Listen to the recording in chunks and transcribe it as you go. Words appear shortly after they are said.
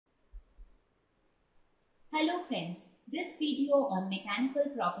Hello friends, this video on mechanical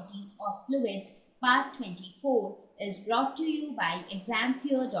properties of fluids part 24 is brought to you by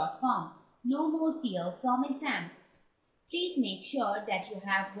examfear.com. No more fear from exam. Please make sure that you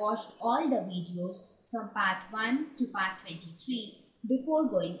have watched all the videos from part 1 to part 23 before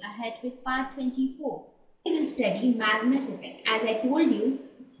going ahead with part 24. We will study Magnus Effect. As I told you,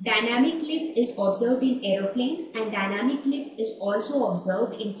 dynamic lift is observed in aeroplanes and dynamic lift is also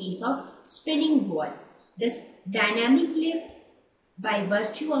observed in case of spinning wall. This dynamic lift by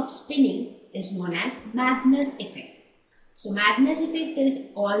virtue of spinning is known as Magnus Effect. So Magnus Effect is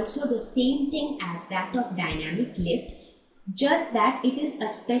also the same thing as that of dynamic lift, just that it is a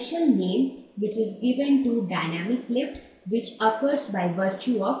special name which is given to dynamic lift which occurs by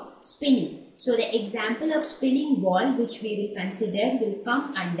virtue of spinning. So the example of spinning wall which we will consider will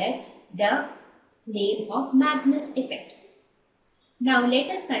come under the name of Magnus Effect. Now let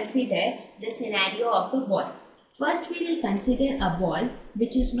us consider the scenario of a ball. First we will consider a ball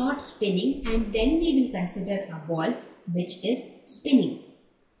which is not spinning, and then we will consider a ball which is spinning.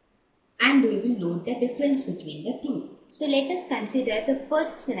 And we will note the difference between the two. So let us consider the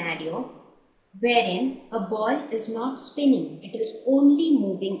first scenario wherein a ball is not spinning, it is only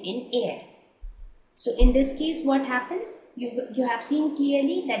moving in air. So in this case what happens? You have seen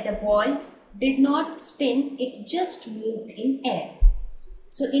clearly that the ball did not spin, it just moved in air.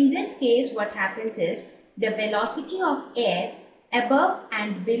 So in this case what happens is the velocity of air above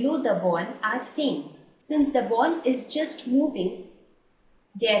and below the ball are same. Since the ball is just moving,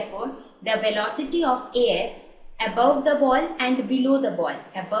 therefore the velocity of air above the ball and below the ball,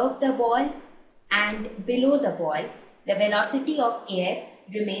 above the ball and below the ball, the velocity of air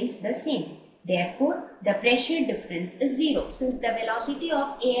remains the same. Therefore, the pressure difference is zero. Since the velocity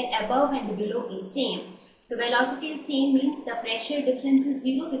of air above and below is same, so velocity is same means the pressure difference is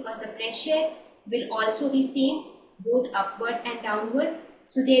zero, because the pressure will also be same both upward and downward.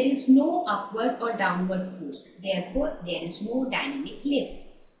 So there is no upward or downward force. Therefore, there is no dynamic lift.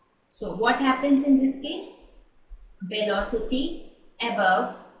 So what happens in this case? Velocity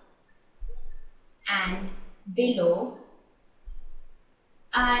above and below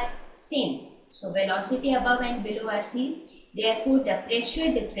are same. So velocity above and below are same. Therefore, the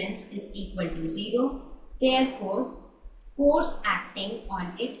pressure difference is equal to 0. Therefore, force acting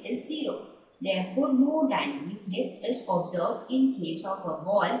on it is 0. Therefore, no dynamic lift is observed in case of a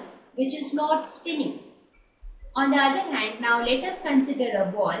ball which is not spinning. On the other hand, now let us consider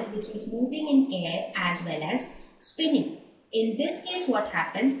a ball which is moving in air as well as spinning. In this case, what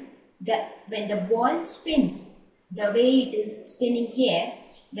happens? When the ball spins, the way it is spinning here,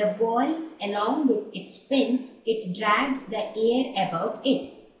 the ball along with its spin, it drags the air above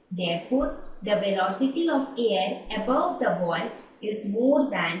it. Therefore, the velocity of air above the ball is more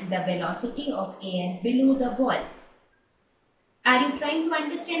than the velocity of air below the ball. Are you trying to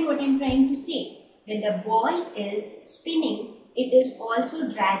understand what I am trying to say? When the ball is spinning, it is also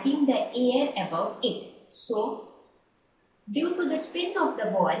dragging the air above it. So, due to the spin of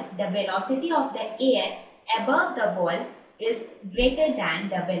the ball, the velocity of the air above the ball is greater than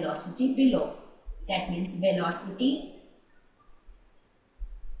the velocity below. That means velocity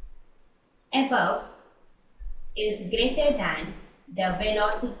above is greater than the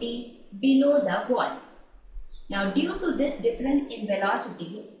velocity below the ball. Now due to this difference in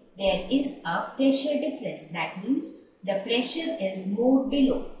velocities, there is a pressure difference. That means the pressure is more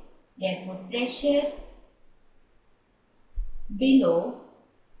below. Therefore, pressure below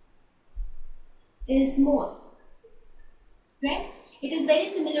is more. Right? It is very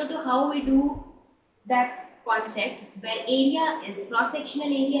similar to how we do that concept where cross-sectional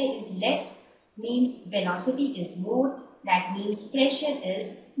area is less, means velocity is more, that means pressure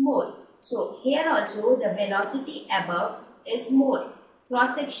is more. So here also the velocity above is more.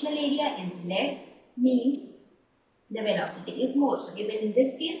 Cross-sectional area is less, means the velocity is more. So even in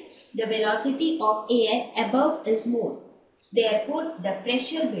this case, the velocity of air above is more. Therefore, the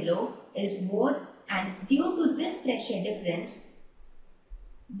pressure below is more, and due to this pressure difference,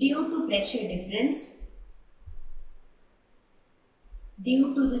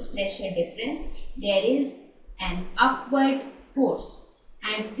 there is an upward force,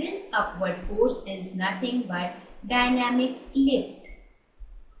 and this upward force is nothing but dynamic lift.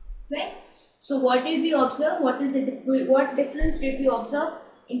 Right? So what did we observe? What difference did we observe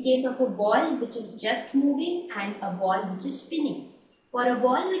in case of a ball which is just moving and a ball which is spinning? For a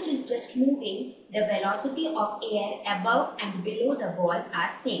ball which is just moving, the velocity of air above and below the ball are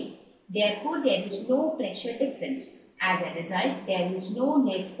same. Therefore, there is no pressure difference. As a result, there is no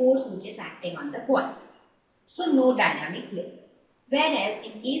net force which is acting on the ball. So, no dynamic lift. Whereas,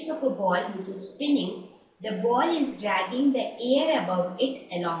 in case of a ball which is spinning, The ball is dragging the air above it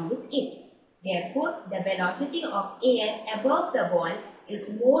along with it. Therefore, the velocity of air above the ball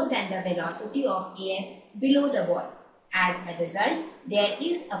is more than the velocity of air below the ball. As a result, there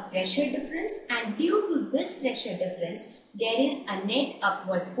is a pressure difference, and due to this pressure difference, there is a net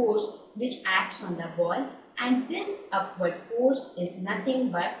upward force which acts on the ball, and this upward force is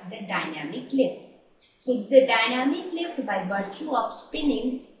nothing but the dynamic lift. So, the dynamic lift by virtue of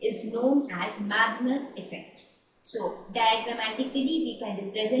spinning is known as Magnus Effect. So, diagrammatically we can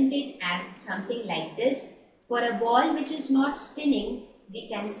represent it as something like this. For a ball which is not spinning, we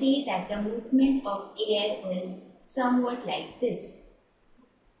can say that the movement of air is somewhat like this.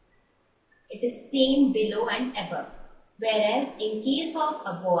 It is same below and above. Whereas in case of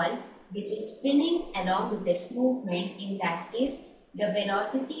a ball which is spinning along with its movement, in that case the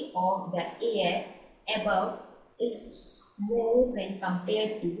velocity of the air above is more when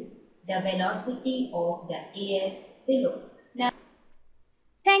compared to the velocity of the air below. Now,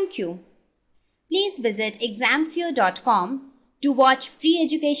 thank you. Please visit examfear.com to watch free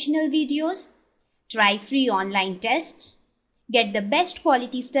educational videos, try free online tests, get the best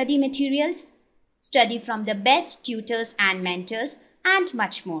quality study materials, study from the best tutors and mentors, and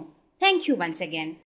much more. Thank you once again.